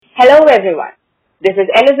Hello everyone. This is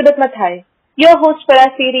Elizabeth Mathai, your host for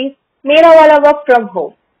our series Mera Work from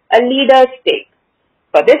Home, a leader's take.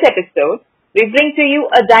 For this episode, we bring to you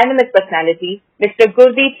a dynamic personality, Mr.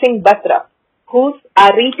 Gurdeep Singh Batra, who's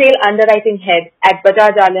our retail underwriting head at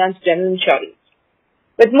Bajaj Allianz General Insurance.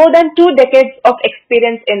 With more than 2 decades of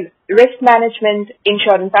experience in risk management,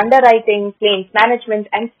 insurance underwriting, claims management,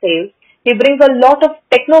 and sales, he brings a lot of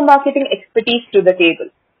techno-marketing expertise to the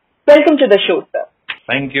table. Welcome to the show, sir.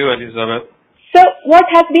 Thank you, Elizabeth. So, what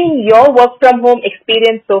has been your work from home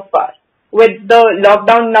experience so far? With the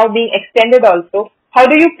lockdown now being extended also, how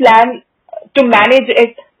do you plan to manage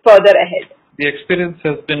it further ahead? The experience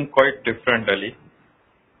has been quite different, Ali.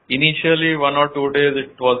 Initially, 1 or 2 days,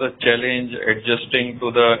 it was a challenge adjusting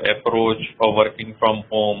to the approach of working from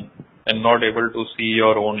home and not able to see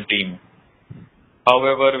your own team.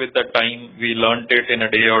 However, with the time, we learnt it in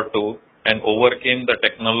a day or two and overcame the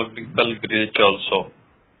technological glitch also.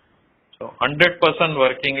 So 100%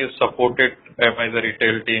 working is supported by the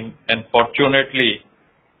retail team, and fortunately,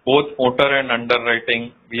 both motor and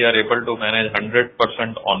underwriting, we are able to manage 100%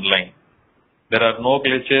 online. There are no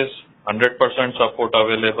glitches, 100% support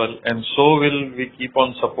available, and so will we keep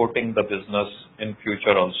on supporting the business in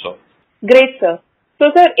future also. Great, sir.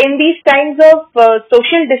 So, sir, in these times of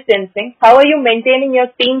social distancing, how are you maintaining your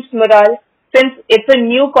team's morale since it's a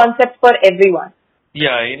new concept for everyone?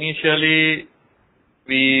 Yeah, initially,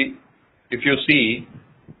 if you see,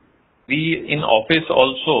 we in office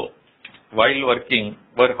also, while working,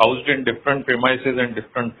 were housed in different premises and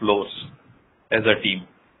different floors as a team.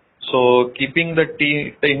 So keeping in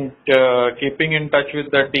touch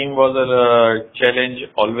with the team was a challenge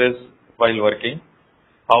always while working.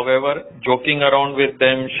 However, joking around with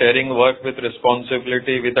them, sharing work with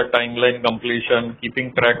responsibility with a timeline completion,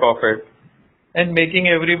 keeping track of it, and making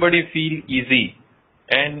everybody feel easy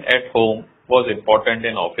and at home was important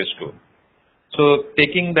in office too. So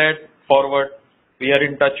taking that forward, we are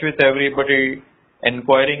in touch with everybody,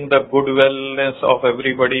 inquiring the good wellness of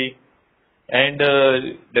everybody, and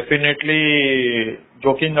definitely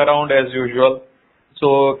joking around as usual.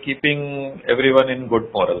 So keeping everyone in good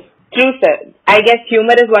morale. True, sir. I guess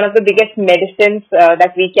humor is one of the biggest medicines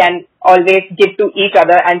that we can always give to each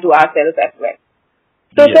other and to ourselves as well.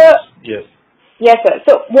 So, yes, sir. Yes, sir.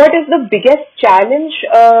 So, what is the biggest challenge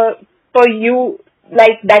for you,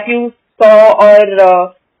 like that you saw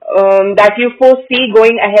or that you foresee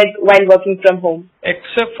going ahead while working from home?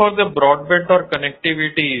 Except for the broadband or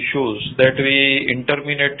connectivity issues that we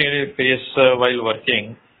intermittently face while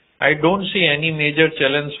working, I don't see any major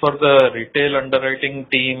challenge for the retail underwriting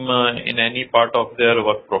team in any part of their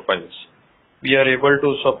work profiles. We are able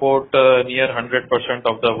to support near 100%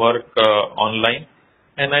 of the work online,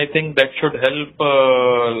 and I think that should help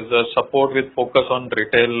the support with focus on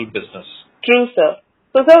retail business. True, sir.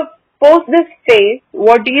 So, sir, post this phase,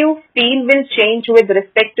 what do you feel will change with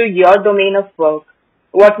respect to your domain of work?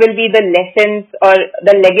 What will be the lessons or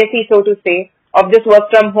the legacy, so to say, of this work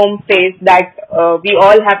from home phase that we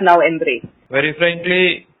all have now embraced? Very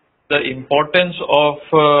frankly, the importance of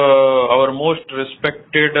our most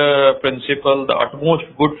respected principle, the utmost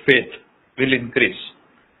good faith, will increase.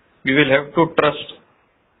 We will have to trust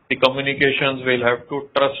the communications, we'll have to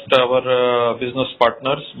trust our business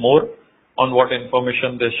partners more on what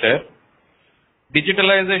information they share.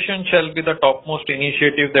 Digitalization shall be the topmost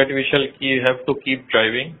initiative that we shall have to keep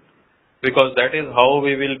driving, because that is how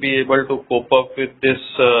we will be able to cope up with this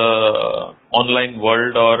online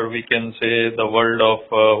world, or we can say the world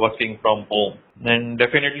of working from home. And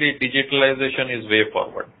definitely digitalization is way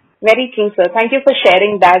forward. Very true, sir. Thank you for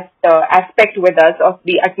sharing that aspect with us of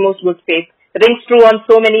the utmost good faith. Rings true on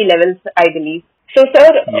so many levels, I believe. So, sir,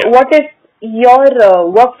 What is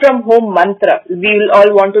your work from home mantra? We will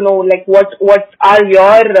all want to know, like, what are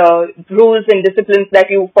your rules and disciplines that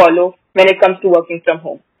you follow when it comes to working from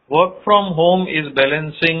home? Work from home is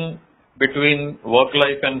balancing between work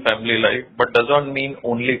life and family life, but does not mean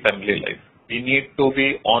only family life. We need to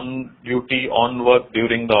be on duty, on work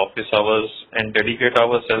during the office hours and dedicate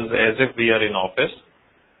ourselves as if we are in office.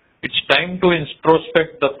 It's time to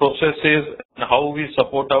introspect the processes and how we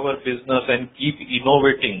support our business and keep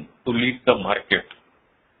innovating to lead the market.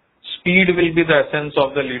 Speed will be the essence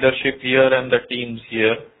of the leadership here and the teams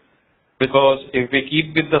here, because if we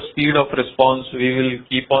keep with the speed of response, we will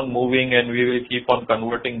keep on moving and we will keep on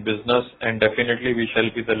converting business, and definitely we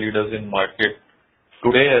shall be the leaders in market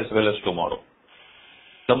today as well as tomorrow.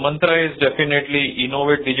 The mantra is definitely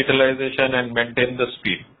innovate digitalization and maintain the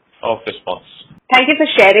speed of response. Thank you for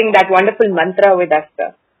sharing that wonderful mantra with us,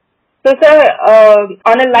 sir. So, sir,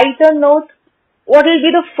 on a lighter note, what will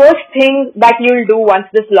be the first thing that you'll do once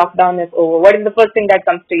this lockdown is over? What is the first thing that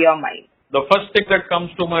comes to your mind? The first thing that comes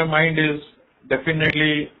to my mind is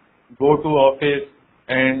definitely go to office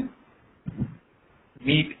and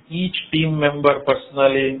meet each team member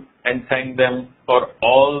personally and thank them for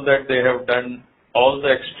all that they have done, all the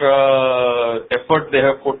extra effort they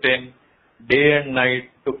have put in day and night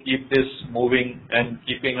to keep this moving and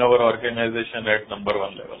keeping our organization at number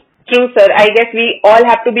one level. True, sir. I guess we all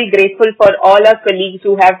have to be grateful for all our colleagues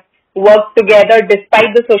who have worked together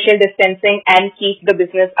despite the social distancing and keep the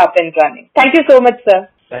business up and running. Thank you so much, sir.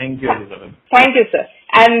 Thank you, Elizabeth. Thank you, sir.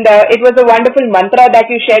 And it was a wonderful mantra that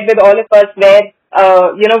you shared with all of us where,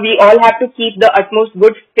 we all have to keep the utmost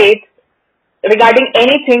good faith regarding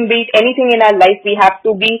anything, be it anything in our life. We have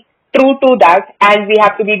to be true to that and we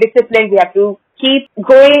have to be disciplined. We have to keep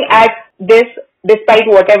going at this despite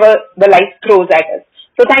whatever the life throws at us.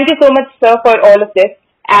 So thank you so much, sir, for all of this.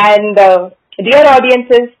 And dear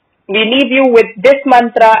audiences, we leave you with this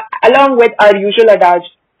mantra along with our usual adage.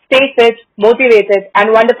 Stay fit, motivated,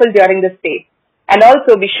 and wonderful during this day. And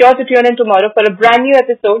also be sure to tune in tomorrow for a brand new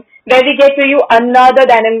episode where we get to you another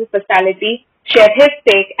dynamic personality share his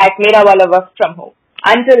take at Mera Works from Home.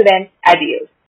 Until then, adios.